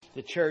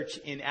the church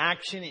in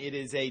action. It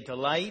is a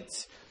delight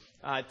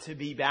to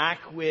be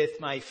back with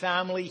my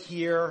family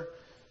here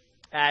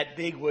at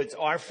Big Woods,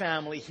 our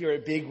family here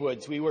at Big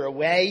Woods. We were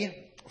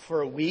away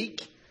for a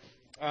week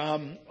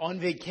on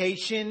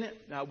vacation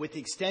with the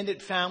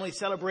extended family,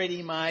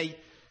 celebrating my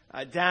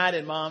dad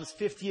and mom's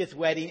 50th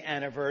wedding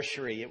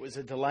anniversary. It was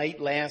a delight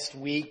last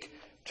week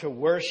to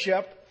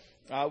worship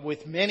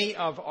with many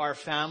of our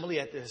family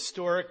at the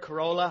historic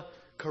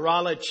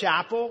Kerala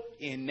Chapel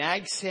in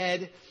Nags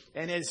Head.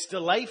 And as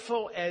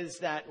delightful as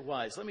that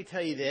was, let me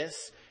tell you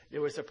this,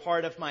 there was a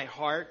part of my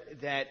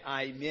heart that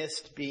I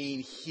missed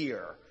being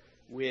here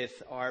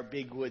with our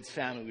Big Woods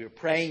family. We were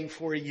praying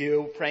for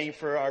you, praying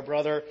for our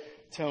brother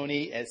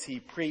Tony as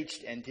he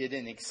preached and did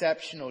an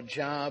exceptional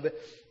job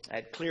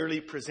at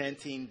clearly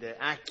presenting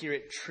the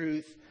accurate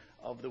truth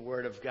of the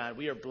Word of God.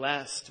 We are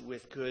blessed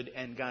with good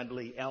and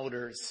godly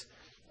elders.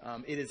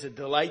 It is a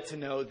delight to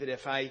know that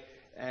if I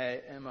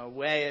am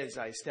away as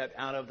I step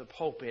out of the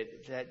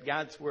pulpit, that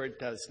God's Word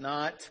does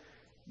not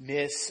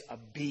miss a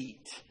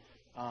beat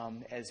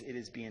as it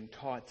is being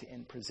taught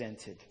and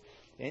presented.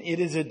 And it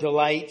is a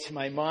delight.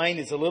 My mind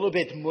is a little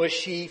bit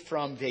mushy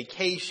from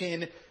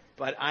vacation,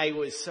 but I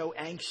was so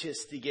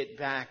anxious to get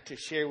back to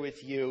share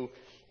with you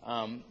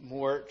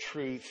more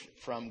truth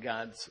from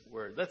God's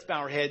Word. Let's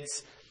bow our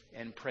heads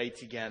and pray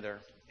together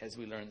as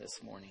we learn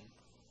this morning.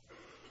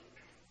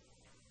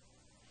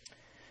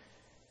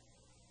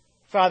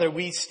 Father,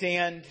 we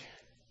stand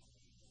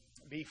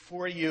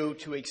before you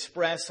to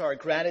express our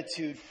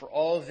gratitude for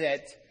all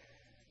that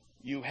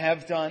you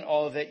have done,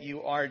 all that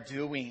you are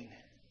doing.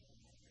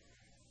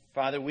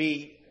 Father,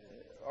 we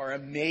are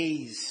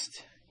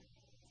amazed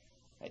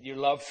at your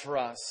love for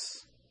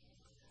us,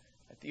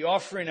 at the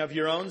offering of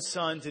your own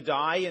Son to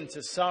die and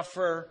to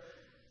suffer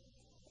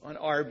on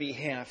our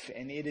behalf.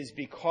 And it is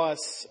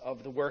because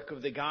of the work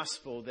of the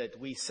gospel that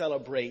we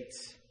celebrate.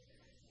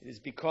 It is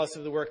because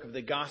of the work of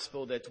the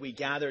gospel that we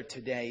gather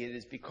today. It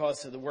is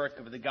because of the work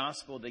of the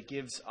gospel that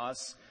gives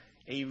us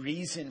a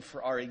reason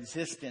for our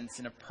existence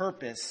and a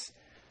purpose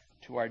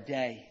to our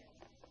day.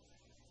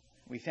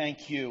 We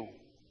thank you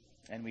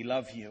and we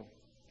love you.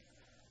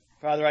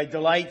 Father, I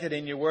delight that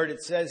in your word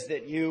it says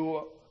that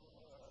you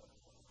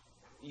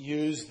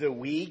use the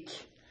weak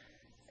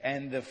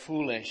and the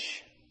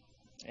foolish.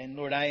 And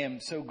Lord, I am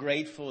so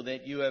grateful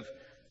that you have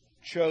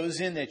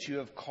chosen, that you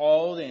have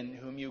called, and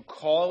whom you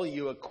call,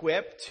 you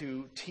equip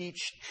to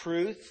teach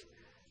truth,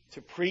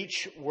 to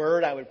preach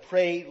word. I would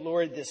pray,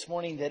 Lord, this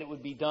morning that it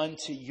would be done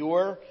to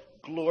your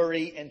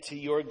glory and to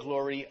your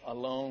glory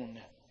alone.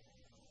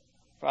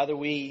 Father,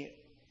 we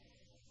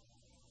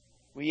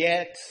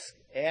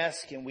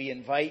ask and we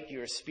invite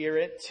your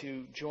Spirit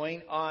to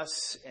join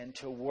us and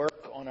to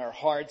work on our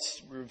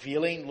hearts,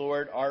 revealing,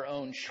 Lord, our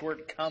own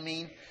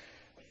shortcoming.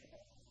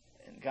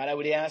 And God, I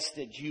would ask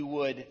that you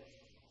would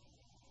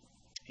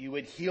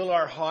heal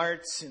our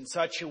hearts in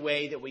such a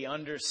way that we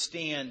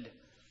understand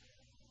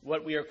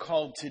what we are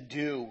called to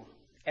do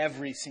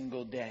every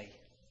single day.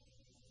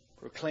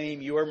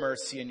 Proclaim your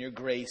mercy and your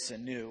grace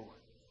anew.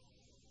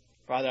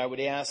 Father, I would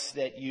ask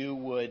that you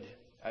would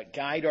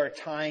guide our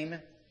time.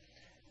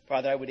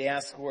 Father, I would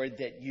ask, Lord,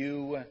 that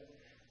you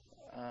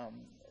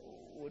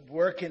would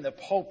work in the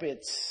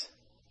pulpits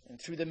and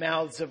through the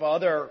mouths of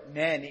other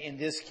men in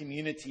this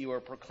community who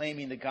are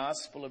proclaiming the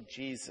gospel of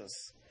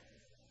Jesus.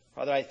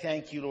 Father, I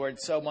thank you, Lord,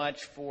 so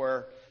much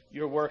for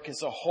your work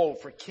as a whole,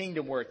 for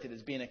kingdom work that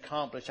is being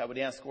accomplished. I would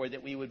ask, Lord,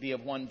 that we would be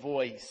of one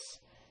voice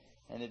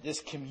and that this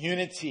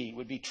community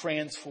would be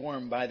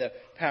transformed by the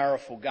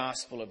powerful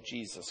gospel of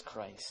Jesus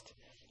Christ.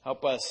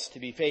 Help us to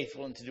be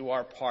faithful and to do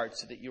our part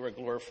so that you are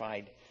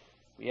glorified.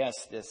 We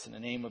ask this in the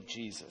name of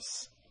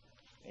Jesus.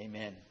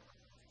 Amen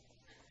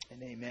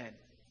and amen.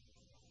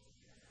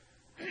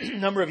 A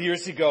number of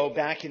years ago,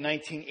 back in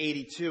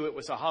 1982, it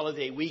was a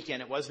holiday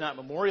weekend. It was not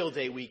Memorial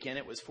Day weekend.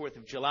 It was 4th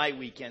of July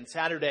weekend.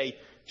 Saturday,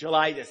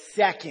 July the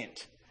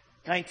 2nd,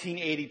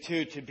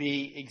 1982 to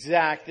be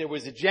exact. There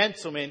was a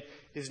gentleman.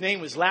 His name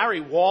was Larry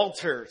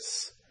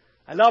Walters.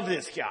 I love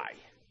this guy.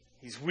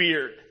 He's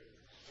weird.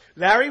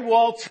 Larry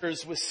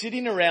Walters was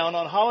sitting around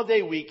on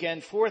holiday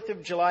weekend, 4th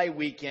of July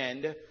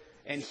weekend,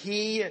 and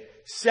he,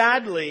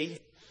 sadly,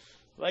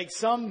 like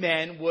some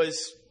men,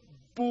 was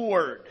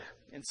bored.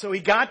 And so he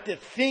got to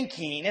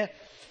thinking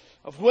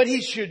of what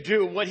he should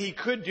do, what he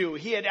could do.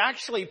 He had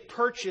actually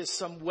purchased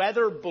some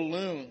weather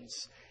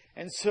balloons.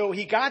 And so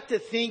he got to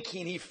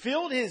thinking, he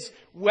filled his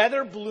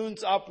weather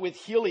balloons up with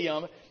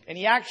helium, and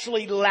he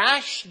actually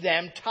lashed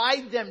them,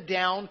 tied them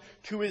down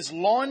to his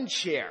lawn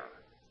chair.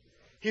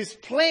 His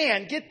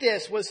plan, get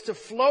this, was to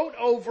float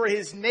over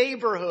his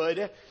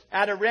neighborhood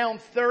at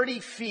around 30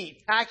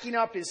 feet, packing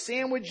up his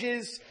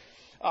sandwiches,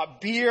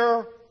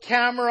 beer,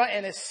 camera,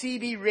 and a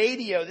CB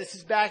radio. This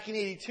is back in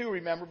 82,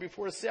 remember,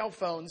 before cell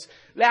phones.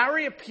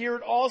 Larry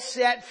appeared all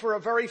set for a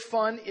very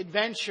fun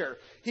adventure.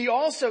 He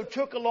also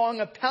took along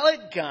a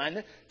pellet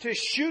gun to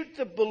shoot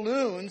the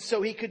balloons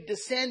so he could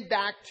descend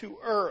back to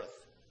Earth.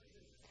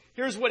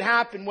 Here's what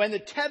happened. When the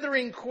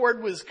tethering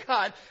cord was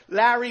cut,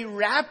 Larry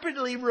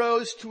rapidly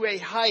rose to a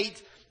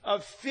height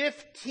of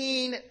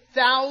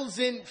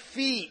 15,000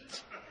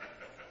 feet.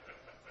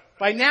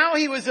 By now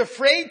he was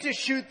afraid to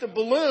shoot the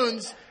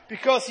balloons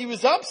because he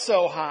was up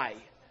so high.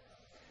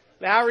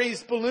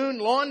 Larry's balloon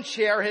lawn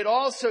chair had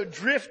also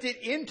drifted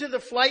into the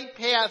flight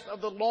path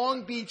of the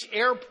Long Beach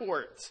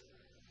airport.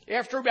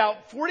 After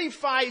about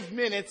 45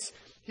 minutes,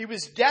 he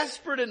was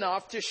desperate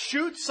enough to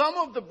shoot some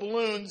of the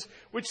balloons,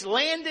 which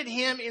landed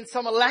him in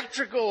some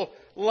electrical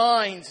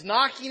lines,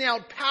 knocking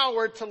out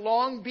power to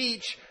Long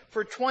Beach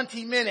for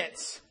 20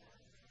 minutes.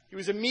 He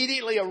was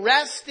immediately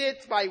arrested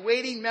by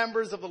waiting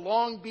members of the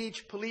Long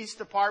Beach Police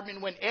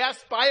Department. When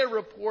asked by a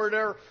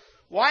reporter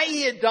why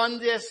he had done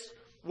this,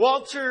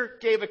 Walter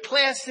gave a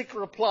classic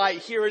reply.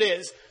 Here it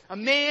is. A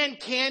man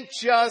can't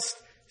just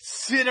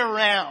sit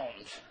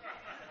around.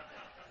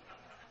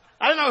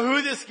 I don't know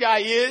who this guy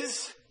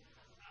is.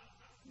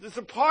 There's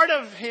a part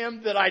of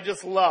him that I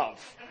just love.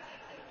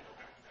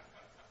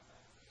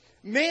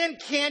 Man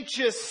can't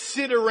just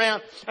sit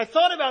around. I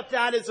thought about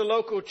that as a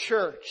local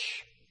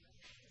church.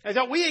 I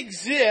thought we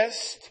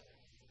exist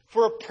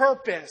for a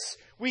purpose.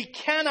 We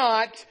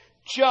cannot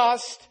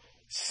just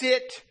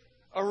sit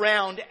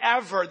around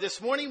ever. This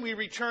morning we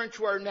return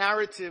to our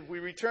narrative. We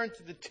return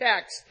to the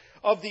text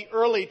of the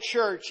early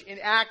church in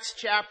Acts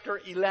chapter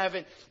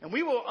 11. And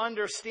we will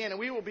understand and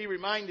we will be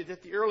reminded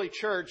that the early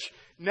church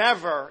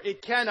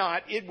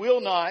it will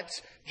not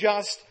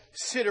just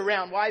sit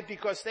around. Why?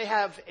 Because they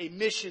have a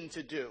mission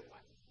to do.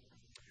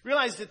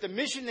 Realize that the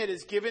mission that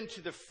is given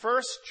to the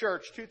first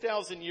church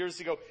 2,000 years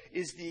ago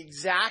is the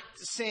exact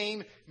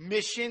same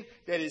mission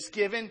that is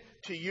given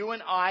to you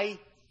and I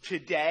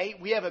today.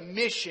 We have a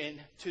mission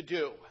to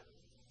do.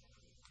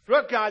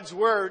 Throughout God's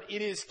Word,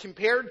 it is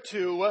compared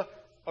to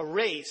a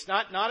race,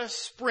 not a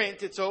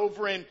sprint. It's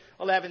over in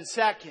 11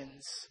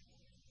 seconds.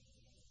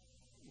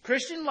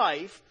 Christian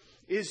life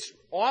is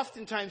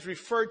oftentimes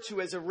referred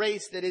to as a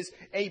race that is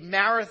a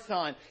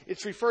marathon.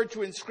 It's referred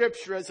to in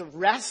Scripture as a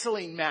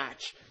wrestling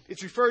match.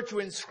 It's referred to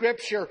in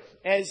Scripture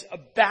as a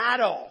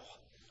battle.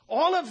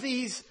 All of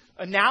these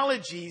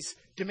analogies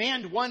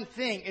demand one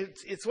thing.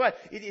 It's what?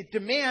 It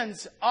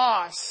demands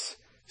us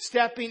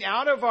stepping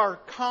out of our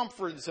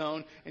comfort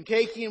zone and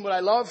taking what I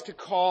love to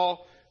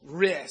call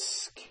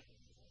risk.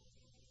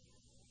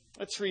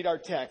 Let's read our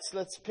text.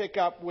 Let's pick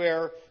up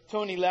where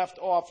Tony left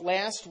off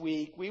last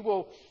week. We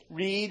will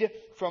read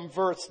from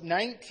verse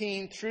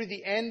 19 through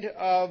the end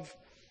of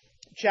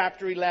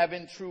chapter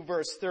 11 through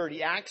verse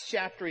 30. Acts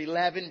chapter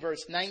 11,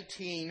 verse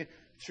 19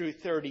 through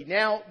 30.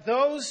 Now,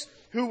 those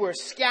who were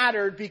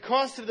scattered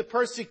because of the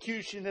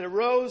persecution that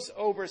arose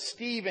over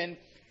Stephen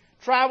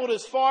traveled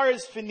as far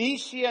as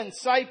Phoenicia and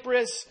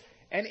Cyprus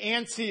and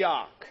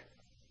Antioch,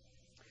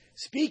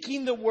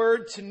 speaking the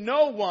word to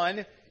no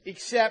one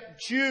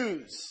except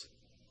Jews.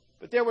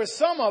 But there were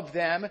some of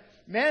them,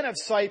 men of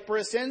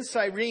Cyprus and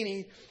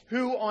Cyrene,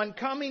 who on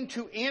coming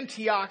to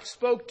Antioch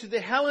spoke to the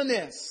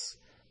Hellenists,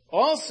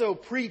 also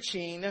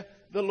preaching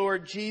the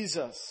Lord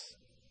Jesus.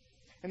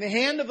 And the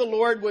hand of the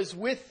Lord was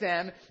with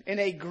them, and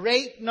a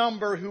great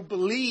number who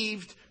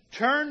believed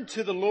turned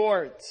to the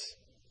Lord.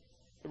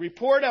 The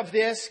report of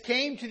this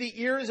came to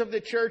the ears of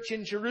the church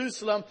in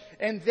Jerusalem,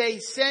 and they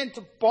sent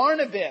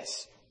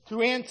Barnabas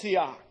to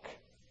Antioch.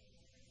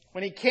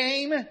 When he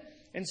came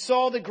and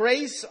saw the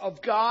grace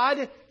of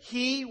God,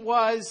 he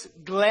was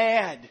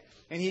glad,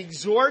 and he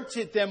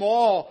exhorted them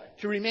all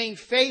to remain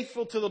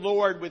faithful to the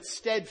Lord with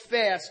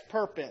steadfast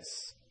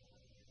purpose.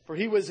 For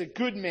he was a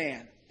good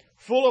man,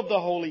 full of the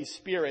Holy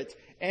Spirit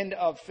and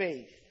of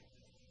faith.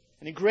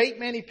 And a great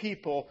many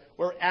people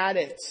were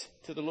added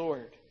to the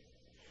Lord.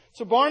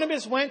 So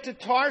Barnabas went to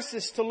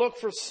Tarsus to look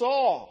for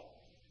Saul.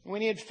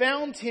 When he had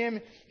found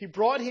him, he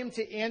brought him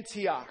to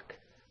Antioch.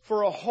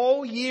 For a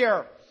whole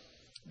year,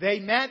 they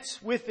met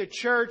with the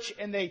church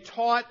and they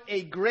taught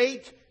a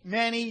great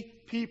many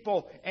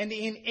people. And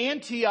in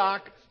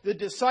Antioch, the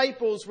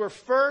disciples were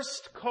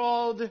first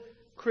called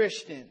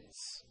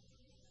Christians.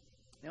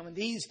 Now in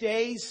these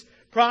days,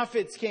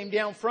 prophets came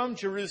down from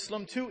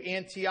Jerusalem to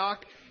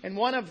Antioch, and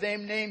one of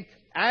them, named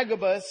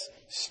Agabus,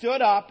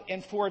 stood up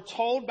and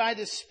foretold by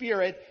the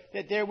Spirit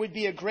that there would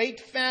be a great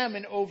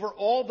famine over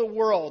all the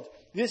world.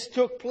 This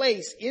took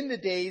place in the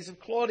days of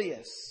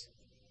Claudius.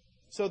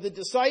 So the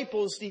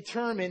disciples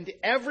determined,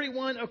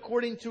 everyone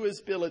according to his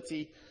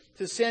ability,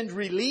 to send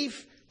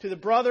relief to the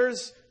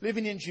brothers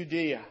living in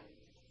Judea.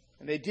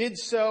 And they did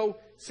so,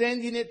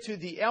 sending it to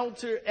the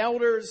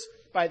elders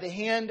by the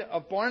hand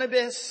of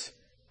Barnabas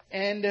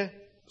and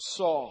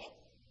Saul.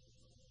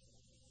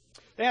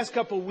 The last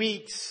couple of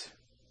weeks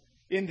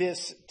in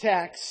this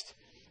text,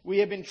 we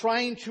have been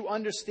trying to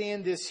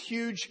understand this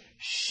huge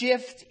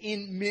shift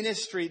in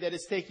ministry that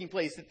is taking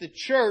place. That the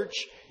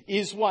church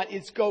is what?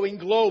 It's going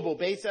global.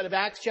 Based out of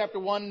Acts chapter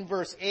 1,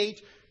 verse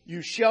 8,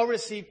 you shall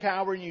receive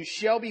power and you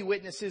shall be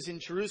witnesses in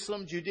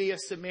Jerusalem, Judea,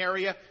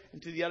 Samaria,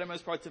 and to the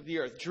uttermost parts of the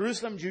earth.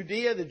 Jerusalem,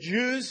 Judea, the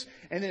Jews,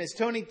 and then as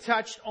Tony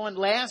touched on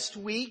last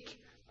week,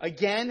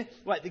 again,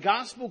 the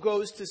gospel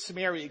goes to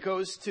Samaria. It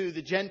goes to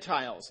the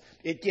Gentiles.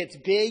 It gets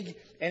big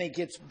and it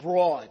gets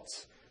broad.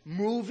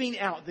 moving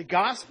out. The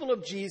gospel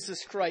of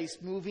Jesus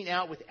Christ moving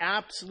out with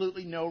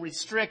absolutely no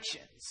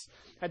restrictions.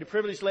 I had the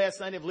privilege last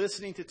night of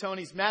listening to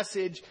Tony's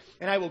message,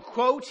 and I will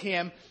quote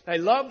him. I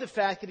love the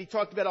fact that he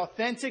talked about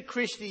authentic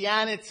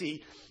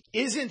Christianity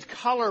isn't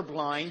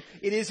colorblind,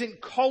 it isn't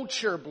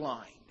culture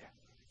blind.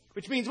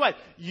 Which means what?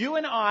 You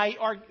and I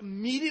are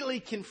immediately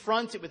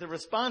confronted with the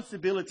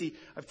responsibility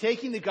of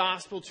taking the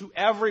gospel to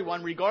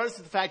everyone, regardless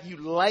of the fact you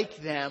like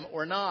them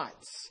or not.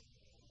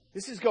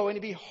 This is going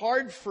to be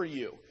hard for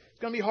you. It's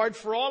going to be hard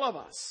for all of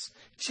us.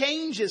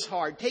 Change is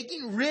hard.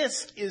 Taking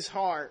risk is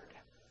hard.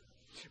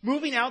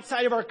 Moving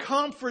outside of our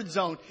comfort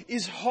zone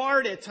is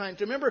hard at times.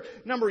 I remember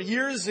a number of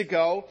years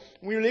ago,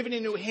 when we were living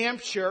in New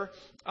Hampshire,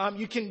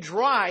 you can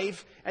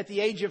drive at the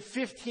age of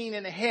 15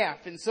 and a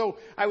half. And so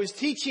I was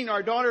teaching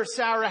our daughter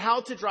Sarah how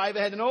to drive.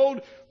 I had an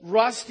old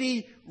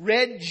rusty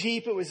red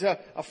Jeep. It was a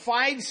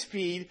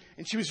 5-speed,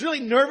 and she was really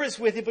nervous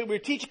with it, but we were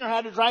teaching her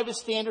how to drive a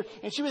standard,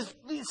 and she was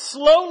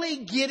slowly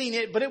getting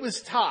it, but it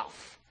was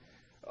tough.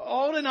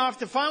 Old enough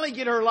to finally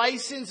get her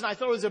license, and I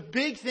thought it was a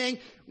big thing.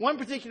 One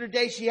particular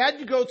day, she had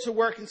to go to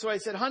work, and so I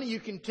said, honey, you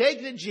can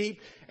take the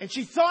Jeep. And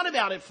she thought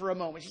about it for a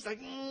moment. She's like,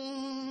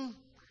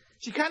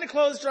 She kind of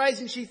closed her eyes,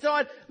 and she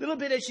thought a little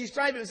bit as she's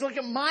driving. It was like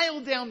a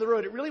mile down the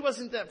road. It really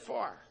wasn't that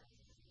far.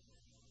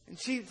 And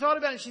she thought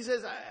about it, and she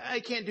says,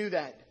 I can't do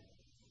that.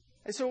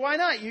 I said, why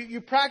not?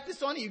 You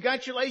practiced on it. You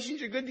got your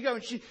license. You're good to go.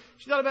 And she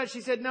thought about it.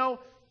 She said, no,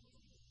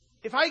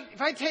 if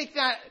I take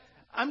that,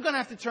 I'm going to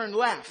have to turn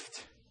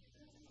left.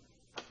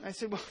 I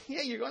said, well,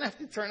 yeah, you're going to have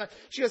to turn left.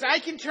 She goes, I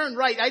can turn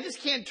right. I just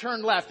can't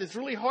turn left. It's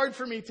really hard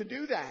for me to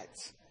do that.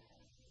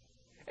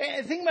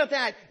 And think about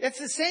that. It's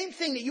the same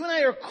thing that you and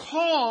I are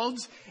called,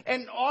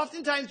 and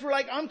oftentimes we're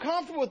like, I'm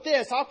comfortable with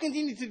this. I'll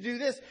continue to do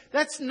this.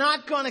 That's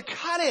not going to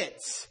cut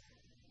it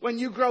when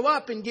you grow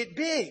up and get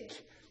big.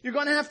 You're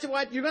going to have to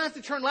what? You're going to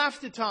have to turn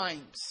left at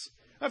times.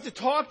 You have to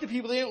talk to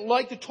people they don't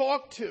like to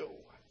talk to.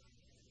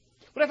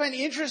 What I find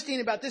interesting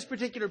about this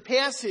particular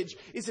passage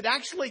is it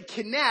actually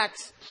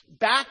connects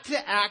back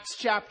to Acts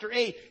chapter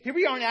 8. Here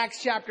we are in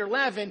Acts chapter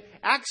 11,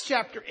 Acts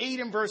chapter 8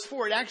 and verse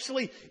 4.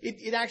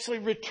 It actually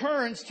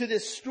returns to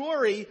this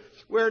story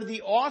where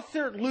the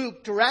author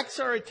Luke directs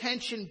our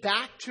attention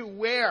back to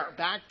where?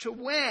 Back to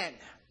when?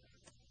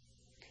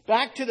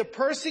 Back to the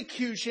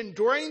persecution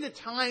during the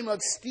time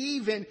of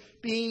Stephen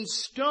being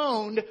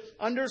stoned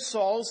under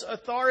Saul's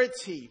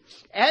authority.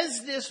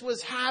 As this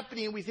was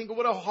happening, we think,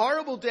 what a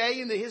horrible day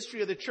in the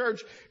history of the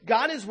church.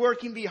 God is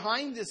working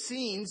behind the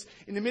scenes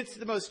in the midst of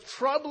the most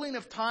troubling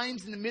of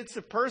times, in the midst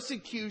of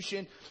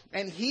persecution,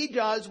 and He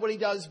does what He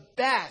does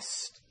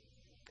best.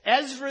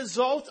 As a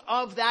result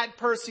of that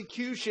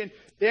persecution,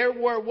 there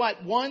were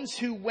what? Ones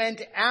who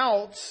went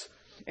out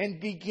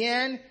and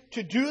began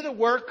to do the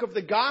work of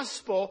the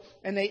gospel,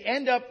 and they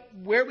end up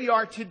where we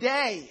are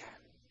today,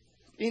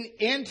 in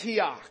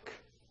Antioch.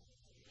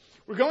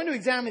 We're going to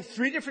examine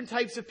 3 different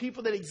types of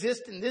people that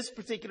exist in this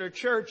particular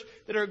church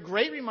that are a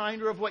great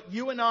reminder of what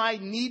you and I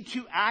need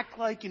to act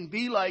like and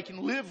be like and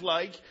live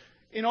like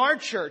in our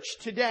church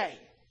today.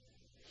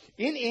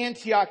 In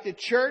Antioch, the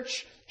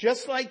church,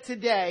 just like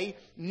today,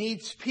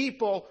 needs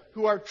people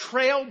who are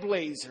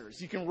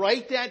trailblazers. You can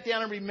write that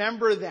down and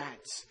remember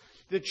that.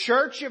 The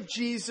Church of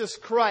Jesus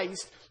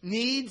Christ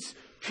needs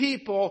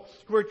people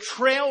who are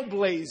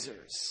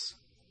trailblazers.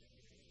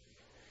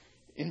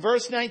 In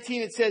verse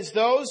 19 it says,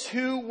 those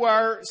who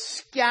were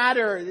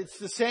scattered. It's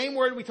the same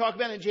word we talk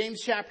about in James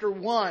chapter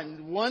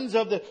 1. Ones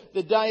of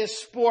the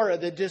diaspora,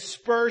 the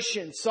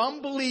dispersion.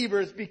 Some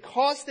believers,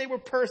 because they were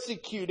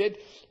persecuted,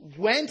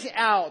 went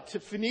out to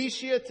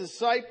Phoenicia, to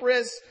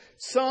Cyprus.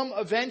 Some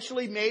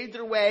eventually made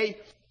their way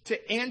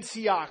to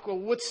Antioch. Well,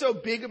 what's so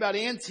big about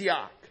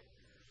Antioch?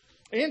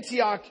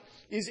 Antioch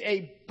is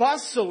a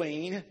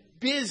bustling,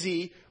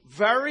 busy,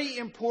 very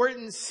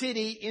important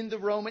city in the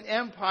Roman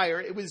Empire.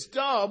 It was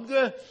dubbed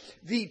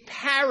the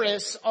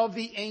Paris of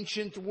the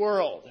ancient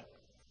world.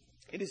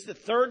 It is the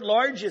 3rd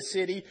largest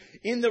city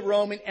in the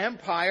Roman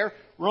Empire.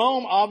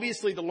 Rome,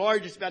 obviously the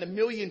largest, about 1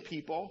 million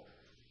people.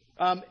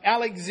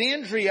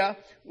 Alexandria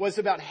was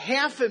about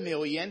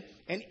 500,000,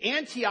 and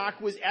Antioch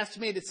was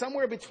estimated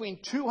somewhere between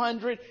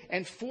 200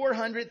 and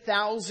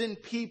 400,000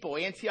 people.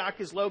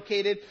 Antioch is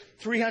located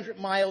 300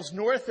 miles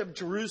north of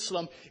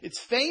Jerusalem. It's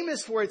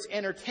famous for its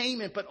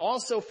entertainment, but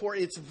also for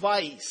its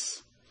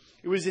vice.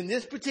 It was in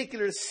this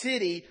particular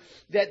city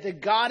that the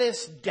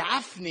goddess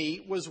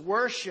Daphne was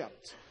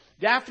worshipped.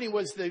 Daphne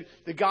was the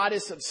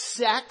goddess of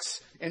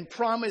sex and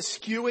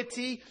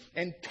promiscuity,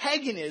 and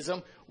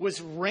paganism was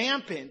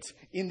rampant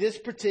in this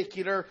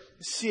particular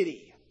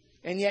city.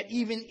 And yet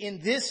even in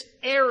this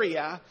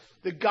area,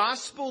 the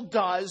gospel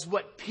does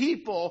what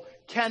people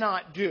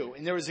cannot do.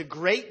 And there is a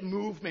great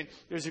movement.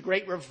 There's a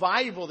great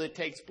revival that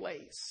takes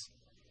place.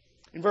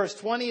 In verse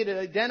 20, it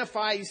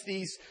identifies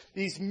these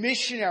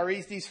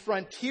missionaries, these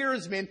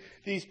frontiersmen,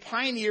 these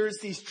pioneers,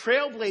 these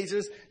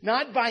trailblazers,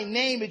 not by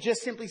name. It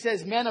just simply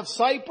says men of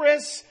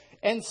Cyprus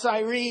and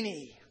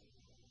Cyrene.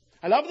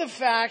 I love the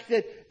fact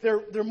that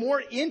they're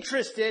more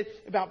interested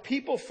about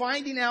people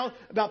finding out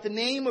about the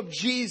name of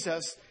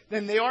Jesus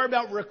than they are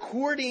about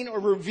recording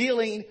or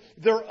revealing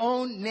their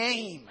own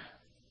name.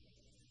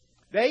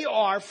 They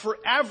are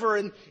forever,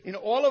 in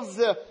all of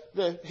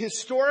the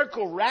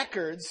historical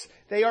records,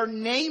 they are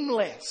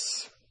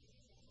nameless.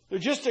 They're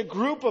just a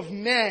group of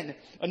men,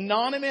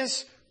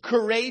 anonymous,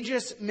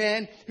 courageous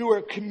men who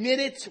are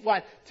committed to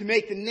what? To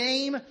make the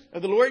name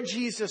of the Lord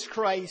Jesus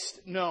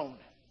Christ known.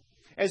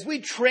 As we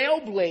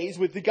trailblaze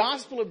with the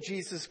gospel of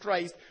Jesus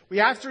Christ, we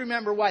have to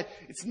remember what?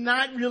 It's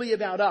not really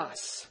about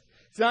us.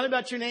 It's not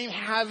about your name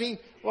having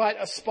what?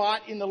 A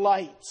spot in the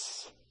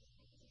lights.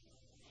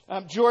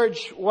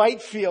 George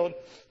Whitefield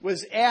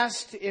was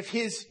asked if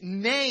his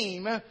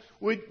name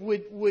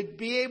would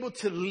be able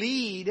to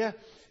lead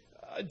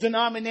a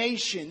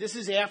denomination. This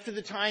is after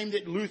the time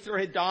that Luther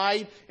had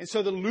died, and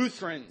so the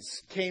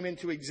Lutherans came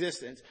into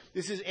existence.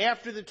 This is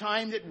after the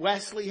time that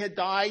Wesley had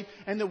died,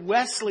 and the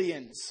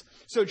Wesleyans.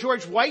 So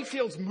George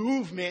Whitefield's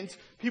movement,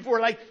 people were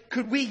like,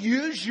 could we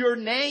use your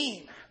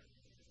name?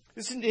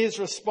 Listen to his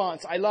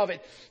response. I love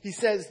it. He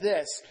says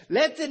this,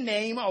 let the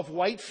name of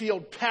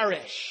Whitefield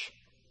perish,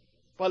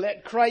 but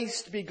let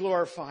Christ be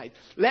glorified.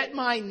 Let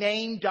my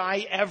name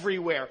die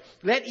everywhere.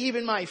 Let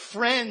even my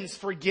friends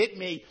forget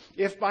me,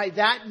 if by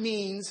that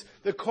means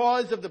the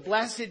cause of the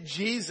blessed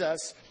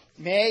Jesus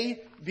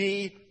may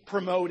be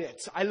promoted.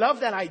 I love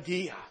that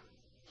idea.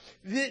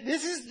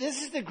 This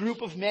is the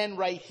group of men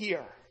right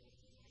here.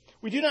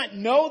 We do not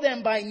know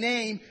them by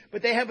name,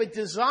 but they have a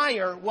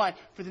desire, what?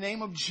 For the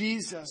name of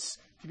Jesus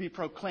to be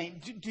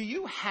proclaimed. Do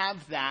you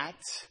have that?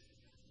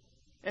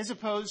 As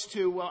opposed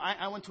to, well,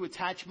 I want to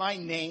attach my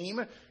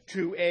name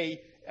to a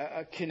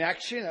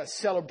connection, a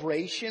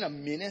celebration, a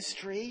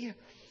ministry.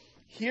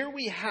 Here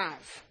we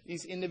have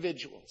these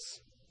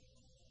individuals.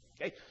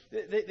 Okay?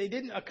 They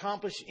didn't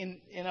accomplish in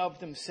and of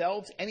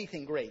themselves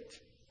anything great.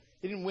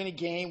 They didn't win a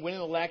game, win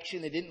an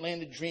election. They didn't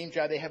land a dream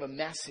job. They have a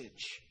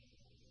message.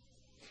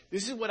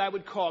 This is what I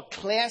would call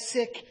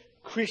classic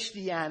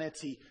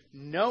Christianity.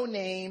 No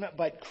name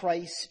but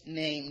Christ's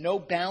name. No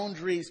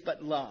boundaries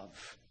but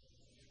love.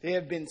 They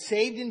have been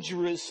saved in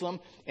Jerusalem,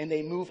 and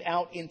they move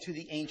out into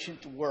the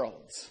ancient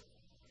worlds.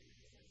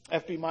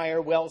 F.B. Meyer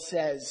well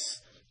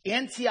says,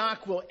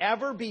 Antioch will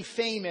ever be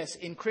famous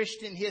in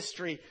Christian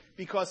history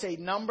because a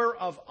number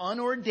of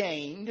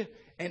unordained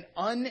and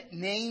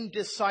unnamed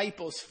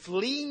disciples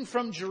fleeing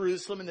from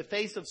Jerusalem in the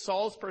face of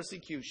Saul's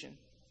persecution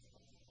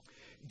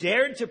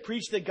dared to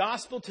preach the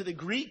gospel to the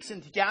Greeks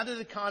and to gather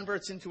the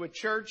converts into a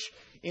church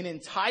in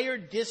entire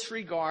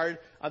disregard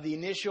of the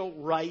initial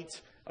rite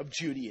of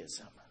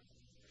Judaism.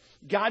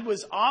 God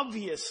was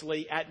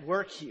obviously at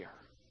work here.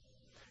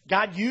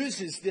 God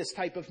uses this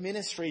type of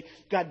ministry.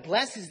 God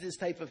blesses this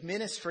type of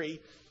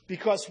ministry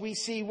because we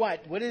see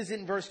what? What is it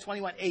in verse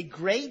 21? A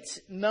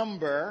great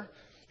number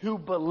who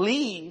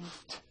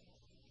believed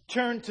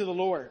turned to the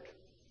Lord.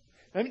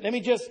 Let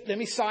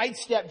me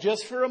sidestep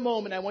just for a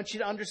moment. I want you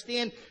to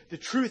understand the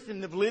truth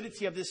and the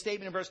validity of this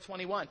statement in verse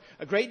 21.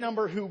 A great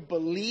number who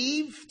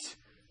believed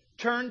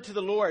turned to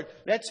the Lord.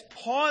 Let's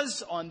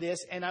pause on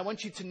this, and I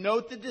want you to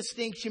note the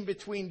distinction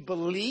between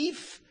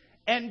belief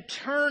and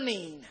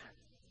turning.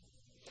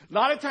 A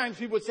lot of times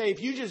people would say,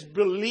 if you just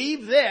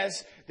believe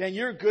this, then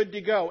you're good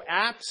to go.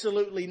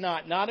 Absolutely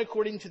not. Not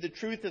according to the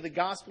truth of the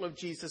gospel of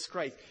Jesus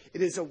Christ.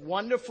 It is a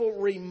wonderful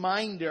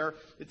reminder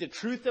that the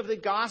truth of the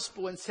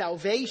gospel and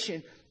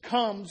salvation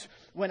comes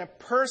when a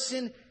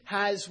person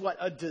has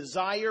a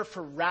desire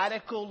for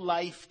radical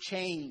life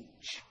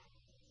change.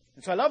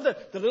 And so I love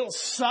the little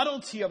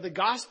subtlety of the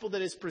gospel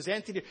that is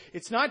presented here.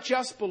 It's not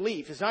just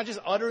belief. It's not just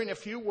uttering a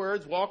few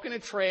words, walking a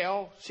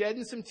trail,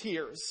 shedding some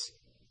tears.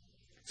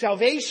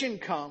 Salvation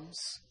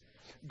comes.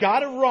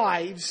 God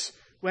arrives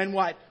when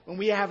what? When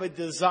we have a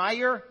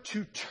desire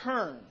to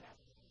turn,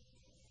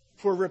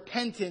 for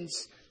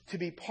repentance to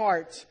be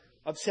part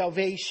of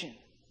salvation.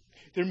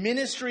 Their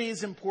ministry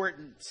is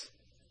important.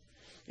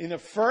 In the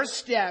first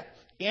step,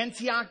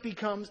 Antioch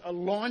becomes a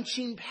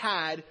launching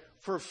pad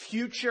for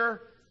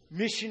future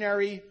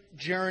missionary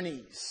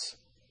journeys.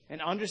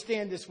 And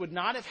understand this would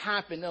not have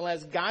happened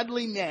unless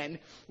godly men,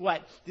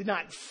 did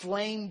not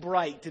flame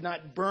bright, did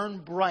not burn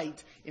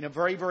bright in a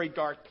very, very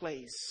dark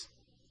place.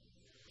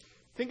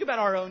 Think about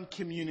our own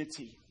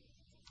community.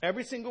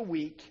 Every single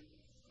week,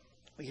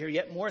 we hear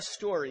yet more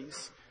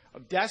stories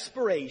of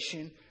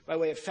desperation by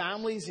way of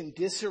families in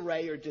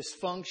disarray or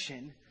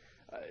dysfunction,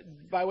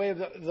 by way of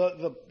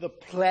the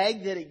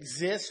plague that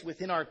exists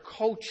within our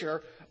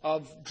culture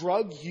of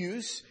drug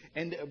use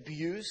and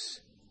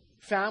abuse,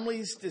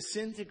 families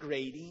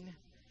disintegrating.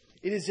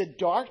 It is a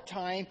dark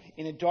time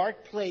in a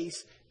dark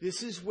place.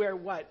 This is where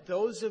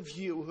those of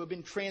you who have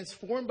been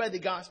transformed by the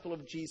gospel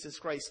of Jesus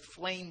Christ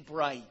flame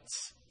bright.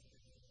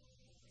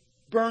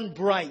 Burn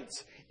bright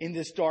in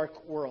this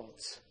dark world.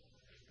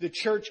 The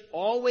church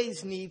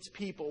always needs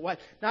people,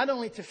 not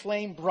only to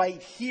flame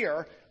bright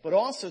here, but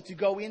also to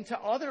go into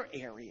other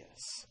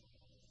areas.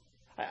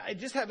 I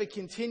just have a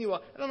continual,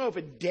 I don't know if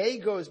a day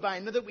goes by. I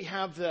know that we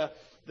have the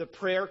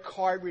prayer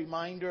card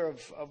reminder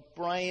of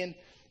Brian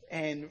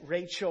and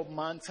Rachel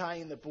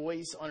Montai and the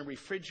boys on a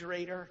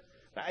refrigerator.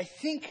 But I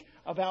think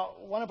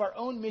about one of our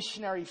own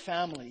missionary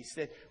families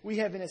that we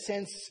have, in a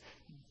sense,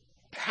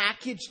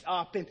 packaged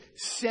up and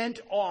sent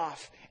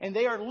off. And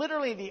they are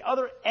literally the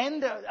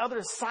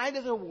other side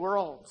of the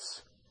world,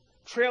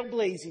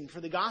 trailblazing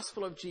for the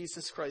gospel of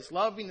Jesus Christ,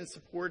 loving and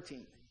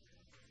supporting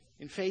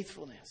in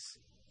faithfulness.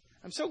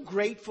 I'm so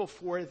grateful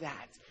for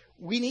that.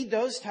 We need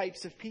those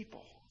types of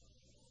people.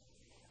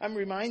 I'm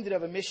reminded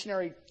of a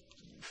missionary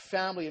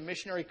family, a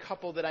missionary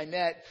couple that I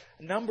met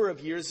a number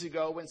of years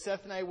ago when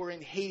Seth and I were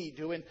in Haiti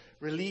doing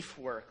relief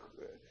work.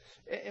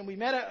 And we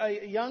met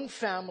a young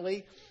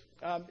family.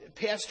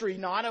 Pastor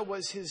Inata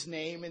was his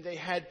name, and they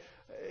had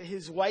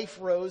his wife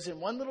Rose and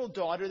one little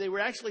daughter. They were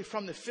actually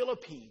from the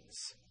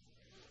Philippines.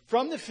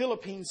 From the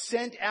Philippines,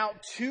 sent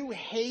out to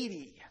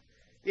Haiti.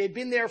 They had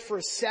been there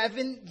for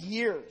 7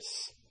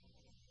 years,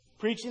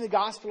 preaching the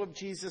gospel of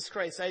Jesus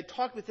Christ. I had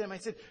talked with them. I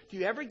said, do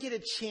you ever get a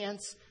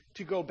chance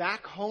to go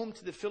back home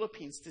to the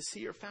Philippines to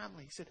see your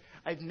family? He said,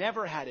 I've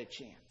never had a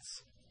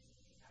chance.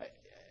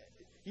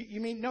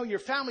 You mean, no, your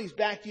family's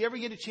back. Do you ever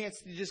get a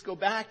chance to just go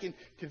back and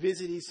to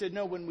visit? He said,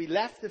 no, when we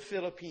left the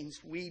Philippines,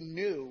 we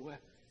knew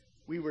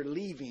we were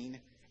leaving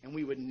and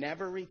we would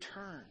never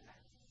return.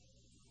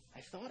 I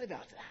thought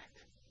about that.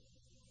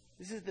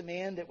 This is the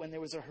man that when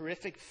there was a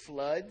horrific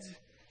flood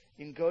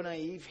in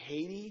Gonaïves,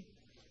 Haiti,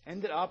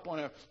 ended up on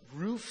a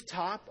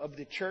rooftop of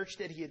the church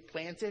that he had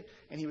planted,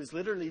 and he was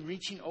literally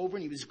reaching over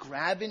and he was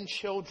grabbing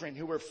children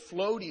who were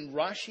floating,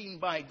 rushing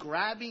by,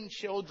 grabbing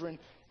children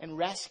and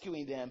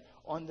rescuing them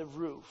on the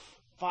roof.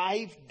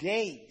 5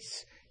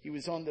 days he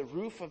was on the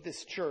roof of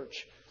this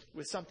church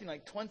with something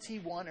like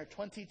 21 or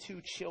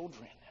 22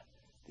 children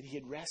that he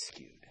had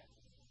rescued.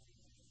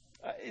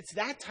 It's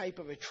that type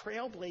of a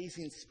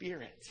trailblazing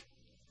spirit.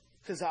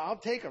 Says, I'll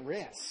take a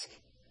risk.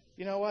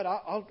 You know what?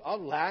 I'll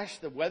lash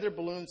the weather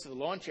balloons to the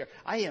lawn chair.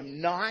 I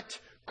am not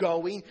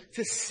going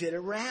to sit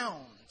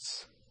around.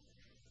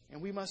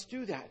 And we must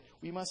do that.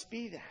 We must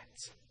be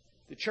that.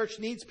 The church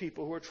needs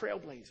people who are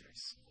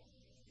trailblazers.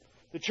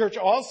 The church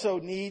also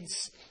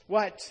needs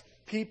what?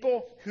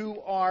 People who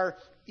are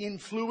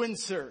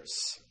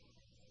influencers.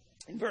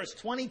 In verse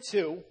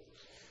 22,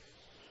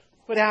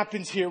 what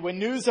happens here when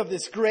news of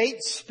this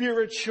great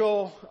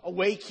spiritual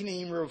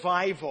awakening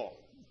revival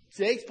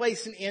takes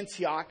place in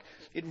Antioch,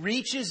 it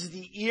reaches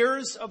the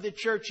ears of the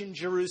church in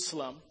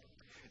Jerusalem.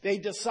 They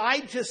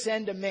decide to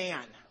send a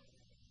man.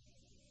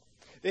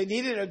 They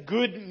needed a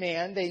good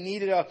man. They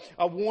needed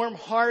a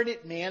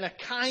warm-hearted man, a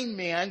kind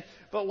man,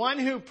 but one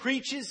who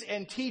preaches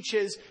and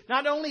teaches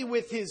not only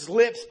with his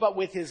lips, but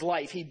with his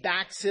life. He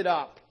backs it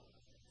up.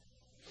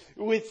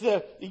 With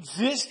the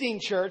existing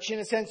church, in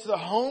a sense, the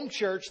home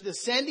church, the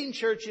sending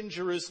church in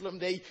Jerusalem,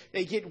 they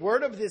get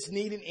word of this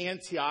need in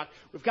Antioch.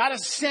 We've got to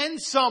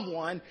send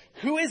someone.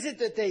 Who is it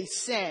that they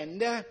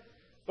send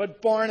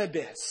but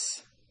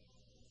Barnabas?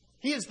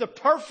 He is the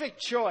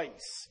perfect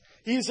choice.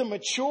 He is a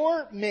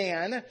mature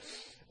man,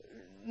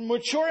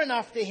 mature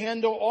enough to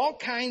handle all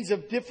kinds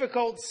of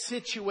difficult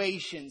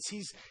situations.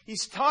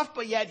 He's tough,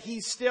 but yet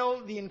he's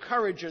still the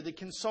encourager, the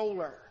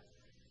consoler.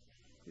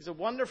 He's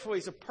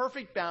a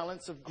perfect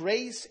balance of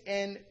grace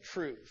and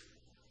truth.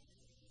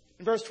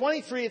 In verse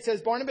 23, it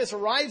says, Barnabas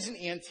arrives in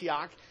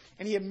Antioch,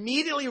 and he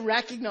immediately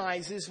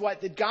recognizes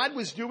that God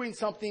was doing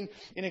something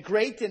in a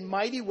great and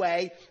mighty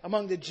way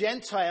among the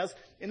Gentiles.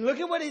 And look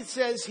at what it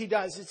says he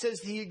does. It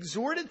says he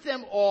exhorted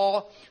them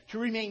all to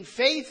remain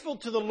faithful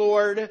to the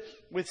Lord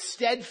with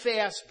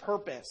steadfast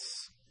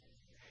purpose.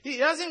 He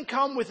doesn't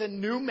come with a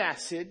new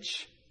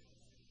message.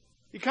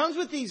 He comes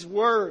with these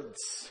words.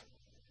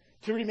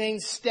 To remain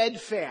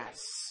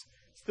steadfast.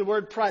 It's the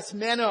word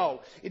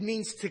prosmeno. It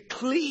means to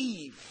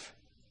cleave.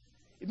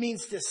 It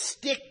means to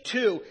stick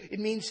to. It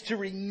means to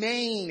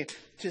remain,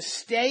 to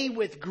stay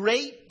with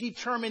great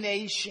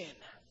determination.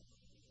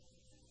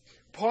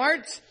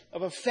 Part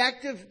of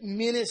effective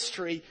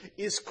ministry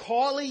is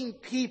calling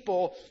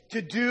people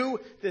to do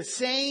the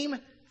same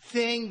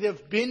thing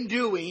they've been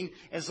doing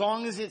as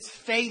long as it's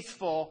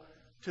faithful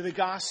to the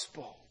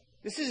gospel.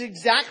 This is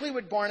exactly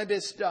what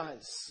Barnabas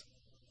does.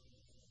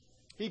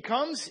 He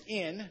comes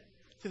in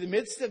to the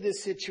midst of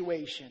this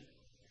situation.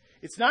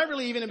 It's not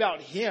really even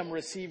about him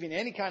receiving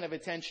any kind of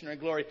attention or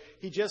glory.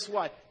 He just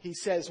what? He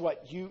says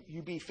what? You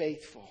be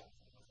faithful.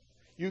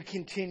 You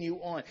continue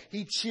on.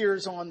 He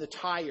cheers on the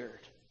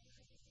tired.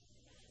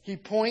 He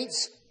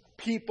points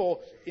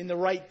people in the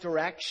right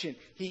direction.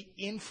 He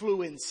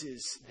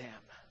influences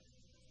them.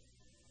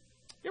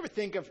 You ever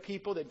think of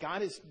people that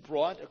God has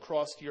brought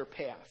across your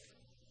path?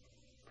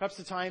 Perhaps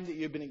the time that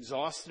you've been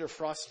exhausted or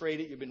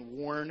frustrated, you've been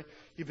worn,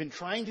 you've been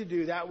trying to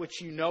do that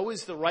which you know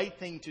is the right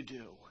thing to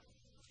do.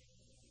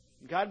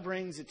 God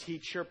brings a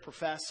teacher,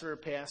 professor,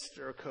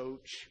 pastor, a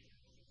coach,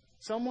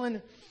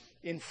 someone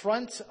in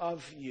front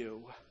of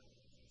you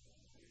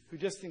who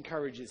just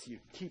encourages you.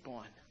 Keep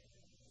on.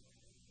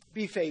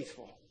 Be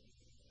faithful.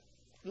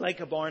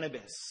 Like a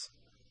Barnabas.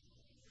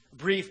 A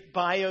brief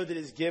bio that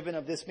is given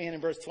of this man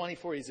in verse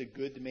 24. He's a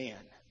good man.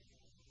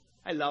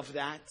 I love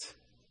that.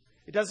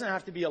 It doesn't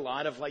have to be a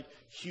lot of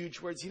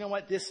huge words. You know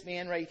what? This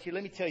man right here,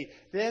 let me tell you,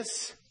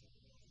 this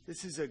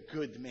This is a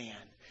good man.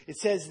 It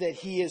says that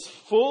he is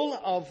full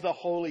of the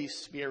Holy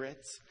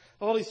Spirit.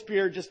 The Holy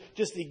Spirit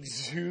just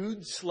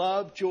exudes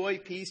love, joy,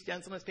 peace,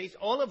 gentleness, patience,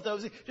 all of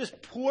those, just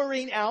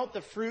pouring out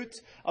the fruit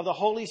of the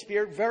Holy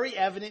Spirit, very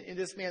evident in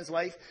this man's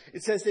life.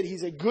 It says that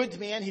he's a good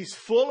man, he's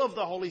full of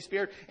the Holy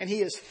Spirit, and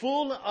he is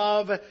full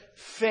of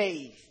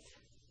faith.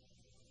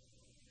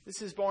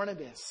 This is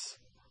Barnabas.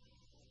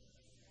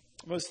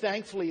 Most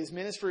thankfully, his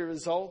ministry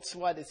results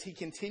as he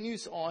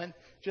continues on,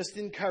 just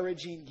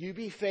encouraging, you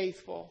be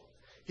faithful.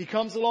 He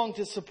comes along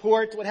to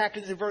support what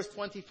happens in verse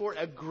 24.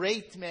 A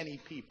great many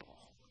people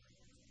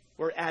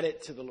were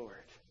added to the Lord.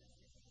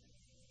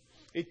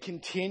 It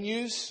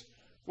continues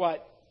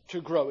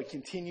to grow. It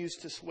continues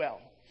to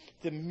swell.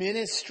 The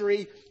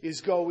ministry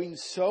is going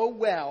so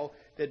well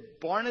that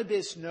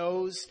Barnabas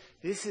knows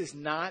this is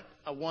not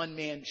a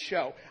one-man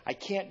show. I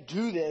can't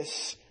do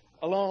this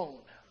alone.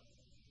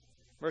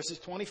 Verses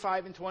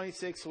 25 and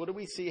 26, what do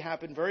we see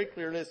happen very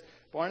clearly?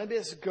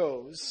 Barnabas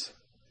goes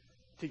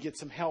to get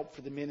some help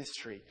for the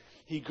ministry.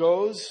 He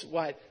goes,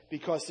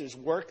 because there's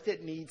work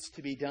that needs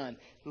to be done.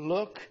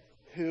 Look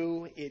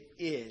who it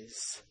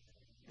is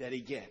that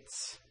he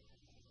gets.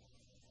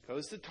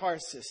 Goes to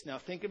Tarsus. Now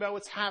think about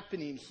what's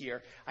happening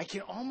here. I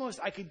could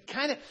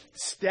kind of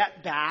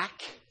step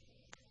back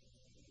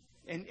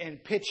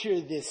and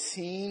picture this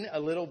scene a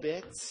little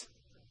bit.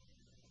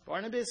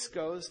 Barnabas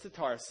goes to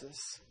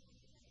Tarsus.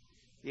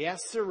 He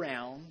asks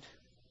around.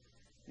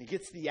 And he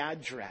gets the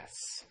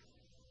address.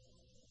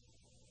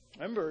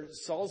 Remember,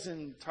 Saul's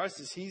in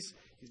Tarsus. He's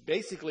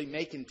basically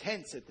making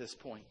tents at this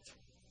point.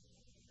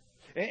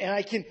 And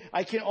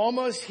I can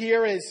almost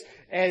hear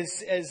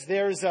as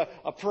there's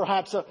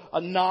perhaps a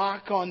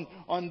knock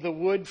on the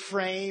wood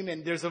frame,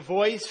 and there's a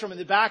voice from in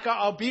the back.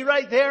 I'll be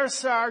right there,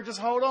 sir. Just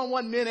hold on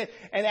 1 minute.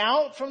 And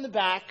out from the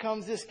back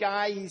comes this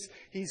guy.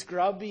 He's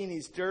grubby and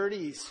he's dirty.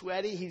 He's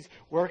sweaty. He's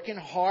working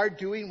hard,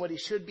 doing what he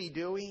should be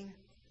doing.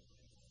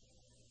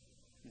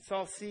 And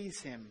Saul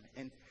sees him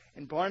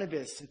and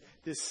Barnabas,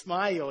 this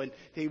smile, and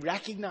they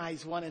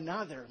recognize one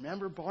another.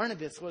 Remember,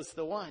 Barnabas was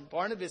the one.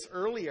 Barnabas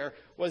earlier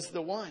was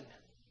the one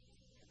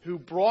who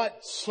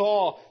brought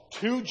Saul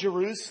to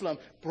Jerusalem,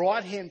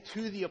 brought him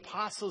to the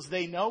apostles.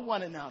 They know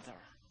one another.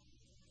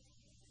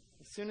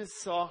 As soon as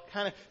Saul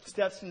kind of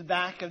steps in the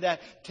back of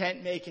that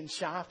tent-making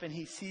shop and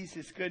he sees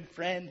his good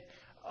friend,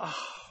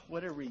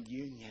 what a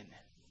reunion.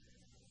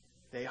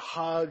 They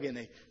hug and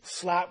they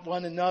slap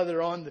one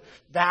another on the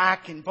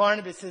back. And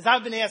Barnabas says,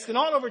 I've been asking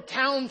all over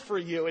town for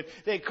you. And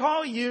they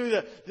call you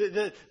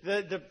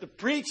the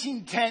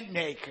preaching tent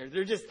maker.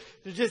 They're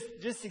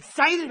just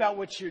excited about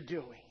what you're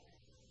doing.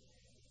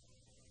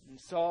 And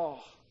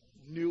Saul,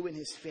 new in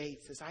his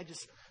faith, says, I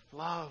just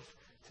love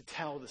to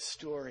tell the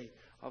story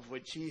of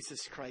what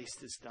Jesus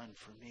Christ has done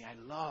for me. I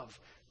love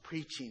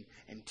preaching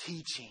and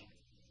teaching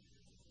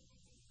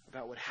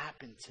about what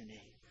happened to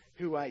me,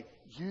 who I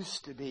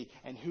used to be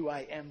and who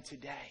I am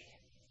today.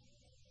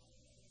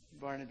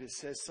 Barnabas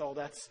says, Saul,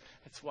 that's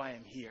why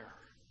I'm here.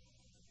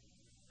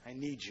 I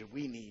need you.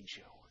 We need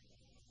you.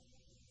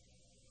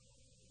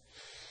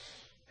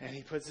 And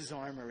he puts his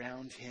arm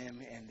around him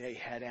and they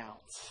head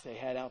out. They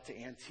head out to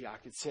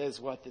Antioch. It says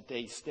that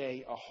they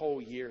stay a whole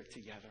year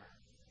together.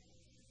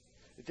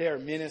 That they are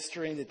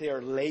ministering, that they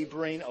are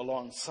laboring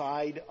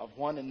alongside of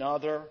one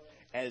another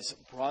as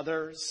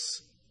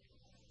brothers.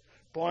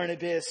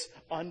 Barnabas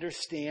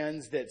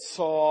understands that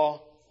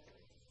Saul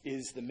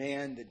is the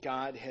man that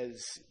God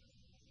has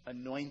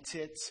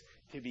anointed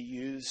to be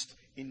used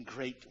in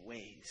great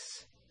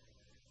ways.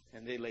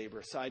 And they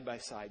labor side by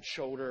side,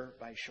 shoulder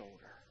by shoulder,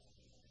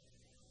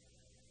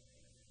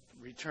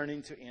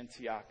 returning to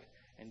Antioch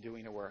and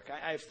doing a work.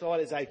 I've thought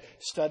as I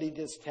studied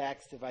this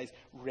text, if I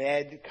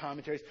read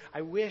commentaries,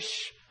 I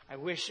wish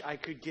I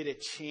could get a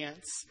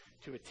chance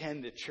to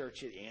attend the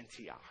church at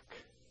Antioch.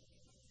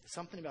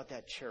 Something about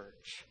that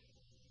church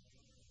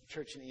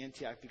in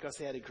Antioch, because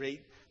they had a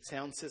great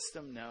sound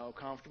system? No.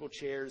 Comfortable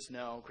chairs?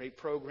 No. Great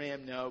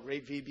program? No.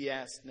 Great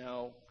VBS?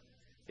 No.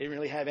 They didn't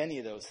really have any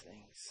of those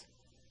things.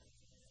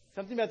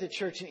 Something about the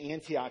church in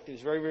Antioch that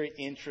is very, very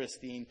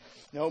interesting.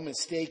 No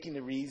mistaking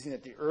the reason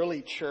that the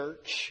early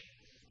church,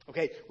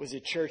 was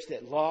a church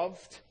that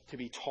loved to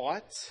be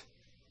taught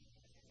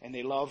and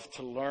they loved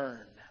to learn.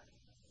 And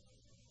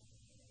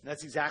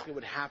that's exactly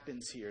what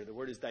happens here. The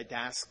word is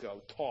didasko,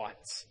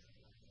 taught.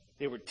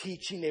 They were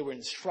teaching, they were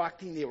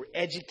instructing, they were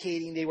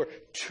educating, they were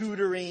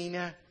tutoring.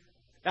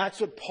 That's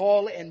what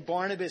Paul and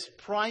Barnabas'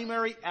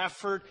 primary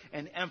effort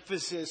and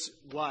emphasis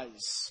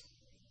was.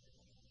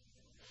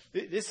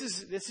 This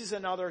is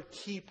another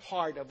key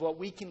part of what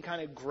we can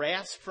kind of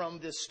grasp from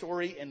this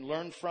story and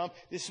learn from.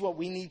 This is what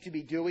we need to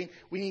be doing.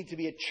 We need to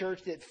be a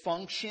church that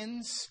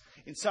functions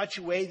in such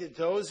a way that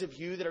those of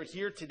you that are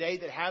here today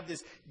that have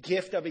this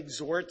gift of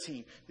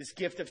exhorting, this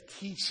gift of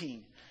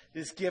teaching,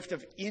 this gift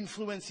of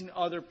influencing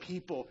other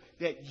people,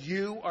 that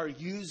you are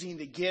using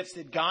the gifts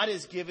that God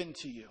has given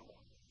to you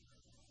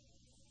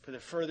for the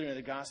furthering of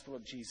the gospel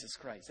of Jesus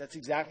Christ. That's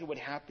exactly what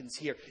happens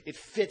here. It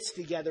fits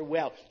together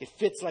well. It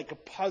fits like a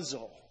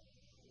puzzle.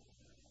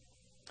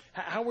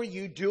 How are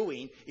you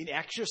doing in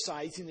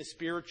exercising the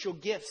spiritual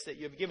gifts that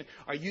you have given?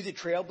 Are you the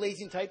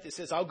trailblazing type that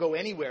says, I'll go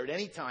anywhere at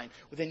any time?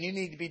 Well, then you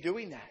need to be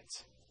doing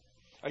that.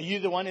 Are you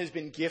the one who's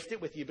been gifted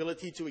with the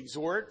ability to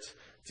exhort,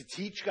 to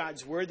teach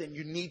God's word? Then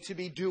you need to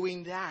be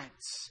doing that.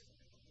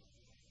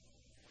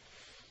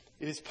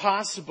 It is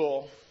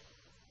possible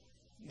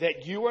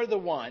that you are the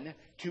one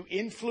to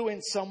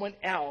influence someone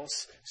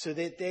else so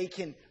that they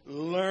can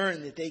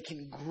learn, that they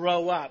can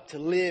grow up to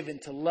live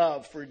and to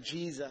love for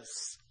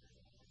Jesus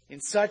in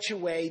such a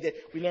way that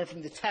we learn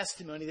from the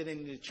testimony that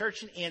in the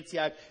church in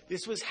Antioch,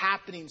 this was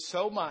happening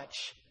so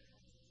much,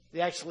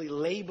 they actually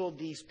labeled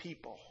these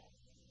people.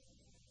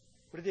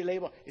 What did they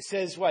label? It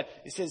says what?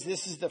 It says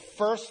this is the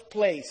first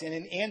place. And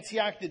in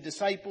Antioch, the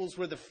disciples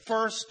were the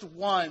first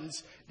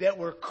ones that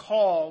were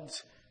called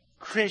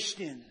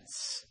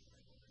Christians.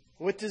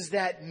 What does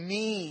that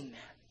mean?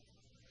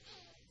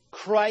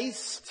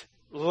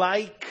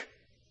 Christ-like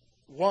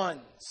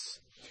ones.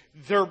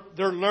 They're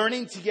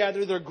learning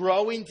together. They're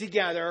growing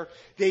together.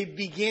 They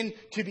begin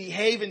to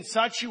behave in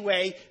such a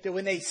way that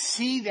when they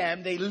see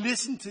them, they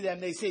listen to them.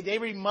 They say, they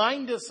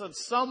remind us of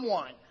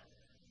someone.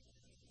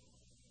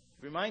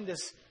 Remind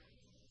us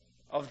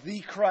of the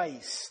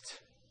Christ.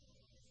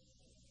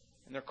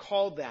 And they're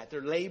called that.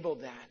 They're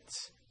labeled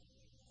that.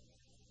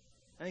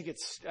 I think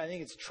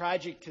it's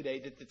tragic today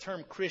that the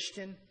term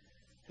Christian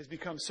has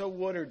become so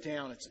watered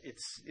down.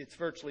 It's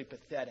virtually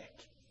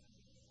pathetic.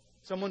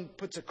 Someone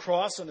puts a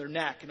cross on their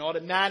neck and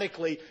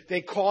automatically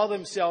they call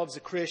themselves a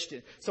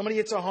Christian. Somebody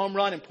hits a home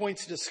run and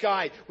points to the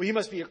sky. Well, you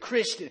must be a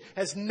Christian. It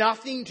has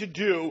nothing to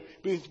do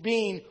with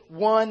being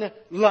one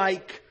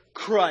like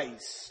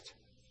Christ.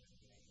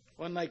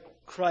 One like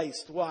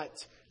Christ,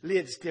 what?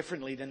 Lives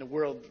differently than the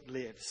world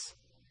lives.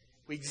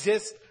 We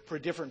exist for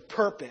a different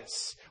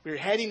purpose. We're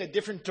heading a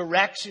different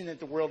direction that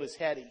the world is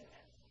heading.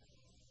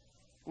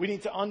 We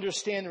need to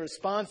understand the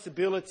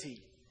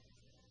responsibility.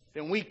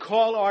 When we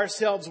call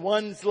ourselves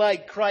ones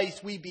like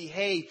Christ, we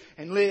behave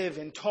and live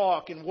and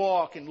talk and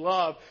walk and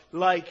love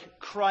like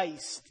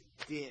Christ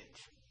did.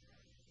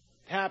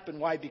 It happened.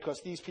 Why?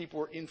 Because these people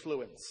were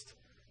influenced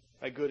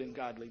by good and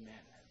godly men.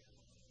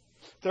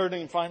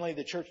 Thirdly and finally,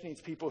 the church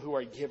needs people who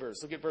are givers.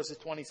 Look at verses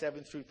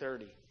 27 through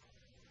 30.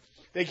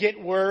 They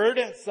get word,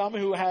 some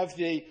who have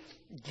the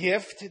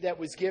gift that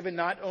was given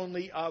not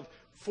only of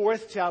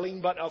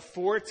forthtelling, but of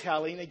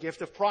foretelling, a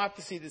gift of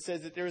prophecy that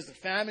says that there is a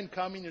famine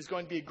coming, there's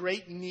going to be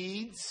great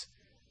needs.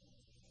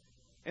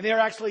 And they are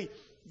actually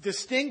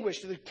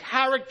distinguished, they're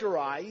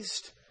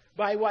characterized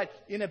by what?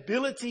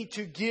 Inability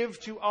to give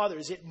to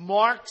others. It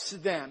marks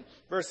them.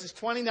 Verses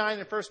 29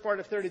 and the first part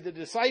of 30, the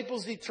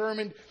disciples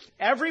determined,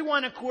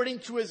 everyone according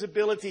to his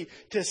ability,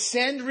 to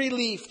send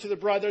relief to the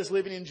brothers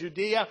living in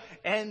Judea,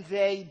 and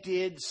they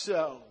did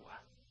so.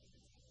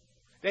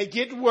 They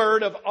get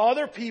word of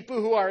other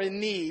people who are in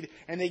need,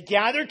 and they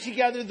gather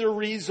together their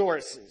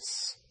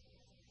resources.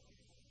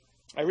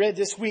 I read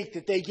this week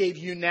that they gave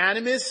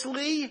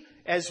unanimously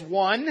as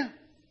one,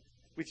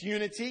 with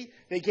unity.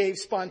 They gave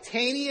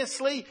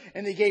spontaneously,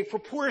 and they gave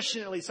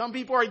proportionately. Some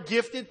people are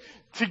gifted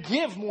to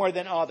give more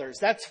than others.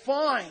 That's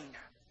fine.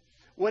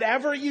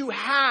 Whatever you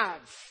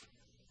have,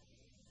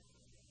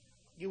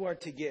 you are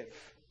to give.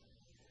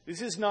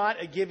 This is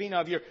not a giving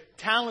of your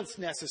talents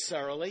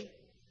necessarily.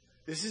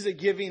 This is a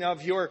giving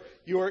of your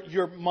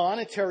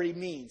monetary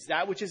means,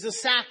 that which is a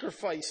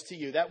sacrifice to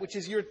you, that which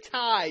is your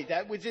tithe,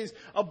 that which is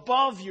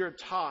above your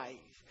tithe.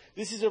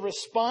 This is a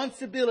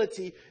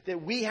responsibility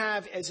that we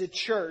have as a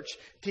church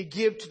to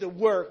give to the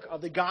work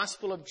of the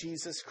gospel of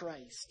Jesus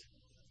Christ.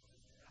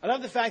 I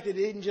love the fact that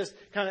they didn't just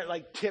kind of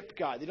like tip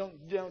God. They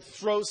don't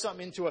throw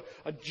something into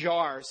a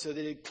jar so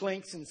that it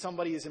clinks and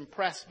somebody is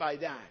impressed by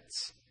that.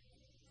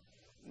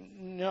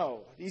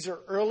 No, these are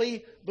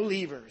early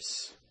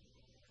believers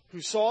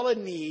who saw a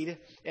need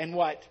and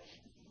what?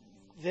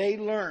 They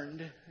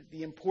learned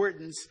the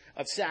importance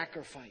of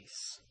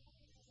sacrifice.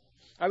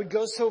 I would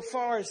go so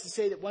far as to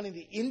say that one of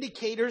the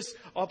indicators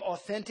of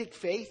authentic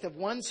faith, of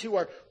ones who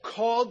are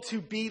called to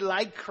be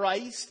like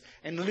Christ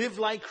and live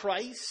like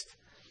Christ,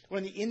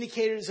 one of the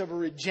indicators of a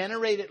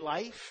regenerated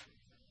life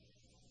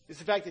is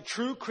the fact that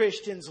true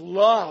Christians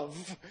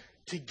love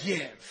to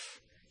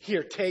give.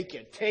 Here, take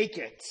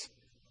it.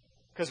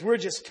 Because we're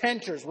just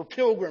tenters, we're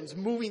pilgrims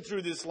moving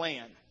through this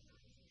land.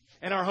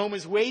 And our home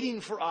is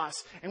waiting for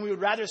us. And we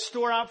would rather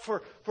store up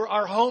for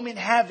our home in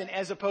heaven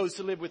as opposed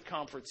to live with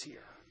comforts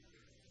here.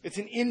 It's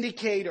an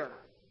indicator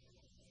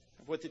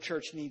of what the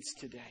church needs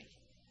today.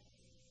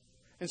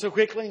 And so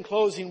quickly in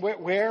closing,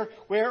 where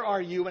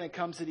are you when it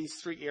comes to these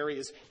three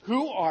areas?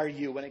 Who are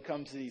you when it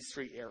comes to these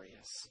three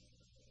areas?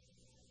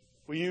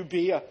 Will you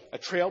be a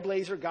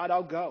trailblazer? God,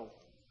 I'll go.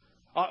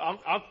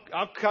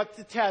 I'll cut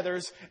the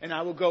tethers and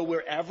I will go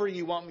wherever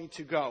you want me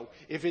to go.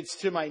 If it's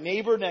to my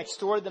neighbor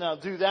next door, then I'll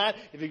do that.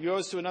 If it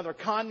goes to another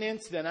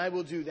continent, then I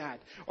will do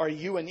that. Are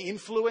you an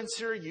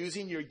influencer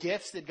using your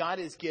gifts that God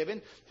has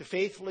given to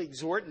faithfully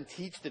exhort and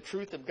teach the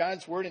truth of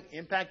God's word and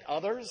impact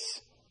others?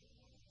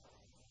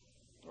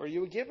 Or are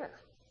you a giver?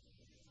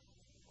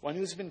 One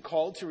who's been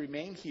called to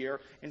remain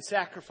here and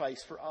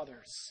sacrifice for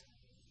others.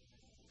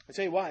 I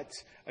tell you what,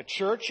 a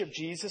church of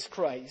Jesus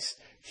Christ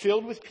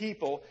filled with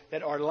people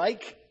that are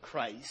like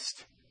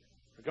Christ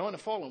are going to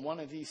fall in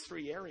one of these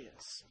three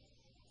areas.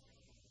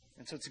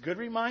 And so it's a good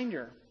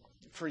reminder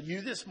for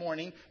you this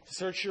morning to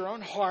search your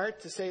own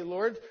heart, to say,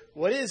 Lord,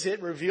 what is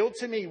it? Reveal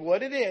to me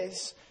what it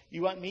is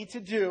you want me to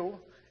do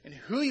and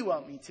who you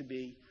want me to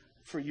be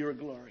for your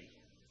glory.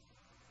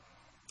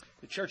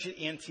 The church at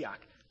Antioch,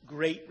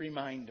 great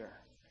reminder,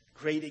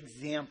 great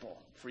example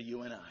for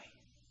you and I.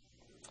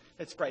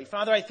 Let's pray.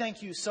 Father, I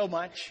thank you so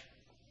much.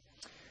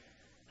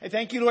 I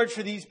thank you, Lord,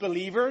 for these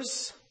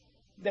believers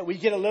that we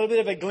get a little bit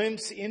of a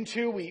glimpse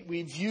into.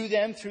 We view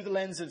them through the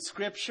lens of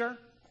Scripture.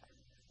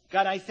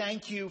 God, I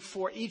thank you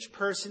for each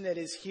person that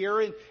is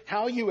here and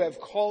how you have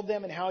called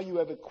them and how you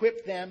have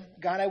equipped them.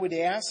 God, I would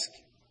ask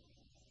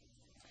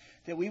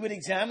that we would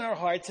examine our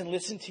hearts and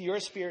listen to your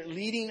Spirit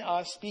leading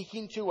us,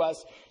 speaking to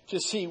us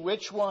to see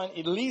which one,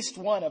 at least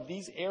one of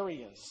these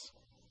areas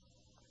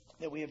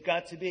that we have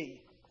got to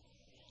be.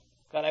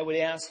 God, I would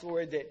ask,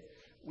 Lord, that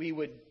we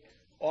would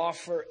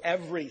offer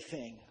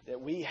everything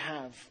that we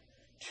have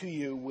to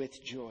you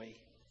with joy,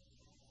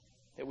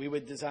 that we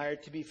would desire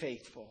to be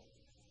faithful.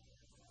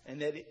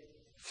 And that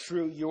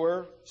through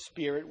your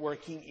Spirit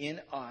working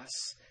in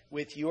us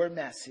with your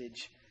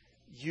message,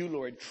 you,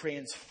 Lord,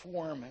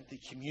 transform the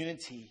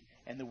community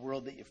and the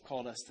world that you've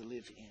called us to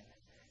live in.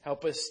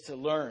 Help us to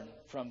learn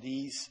from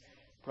these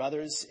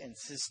brothers and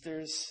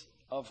sisters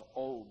of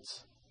old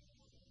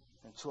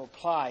and to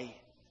apply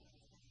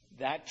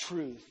that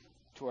truth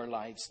to our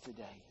lives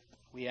today.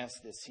 We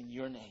ask this in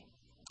your name.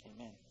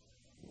 Amen.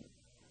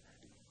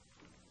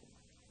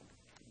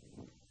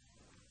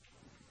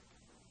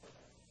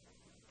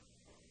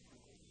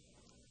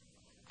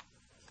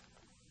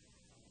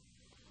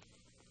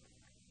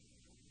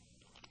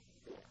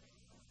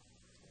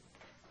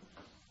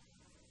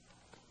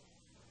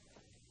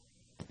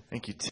 Thank you, Tim.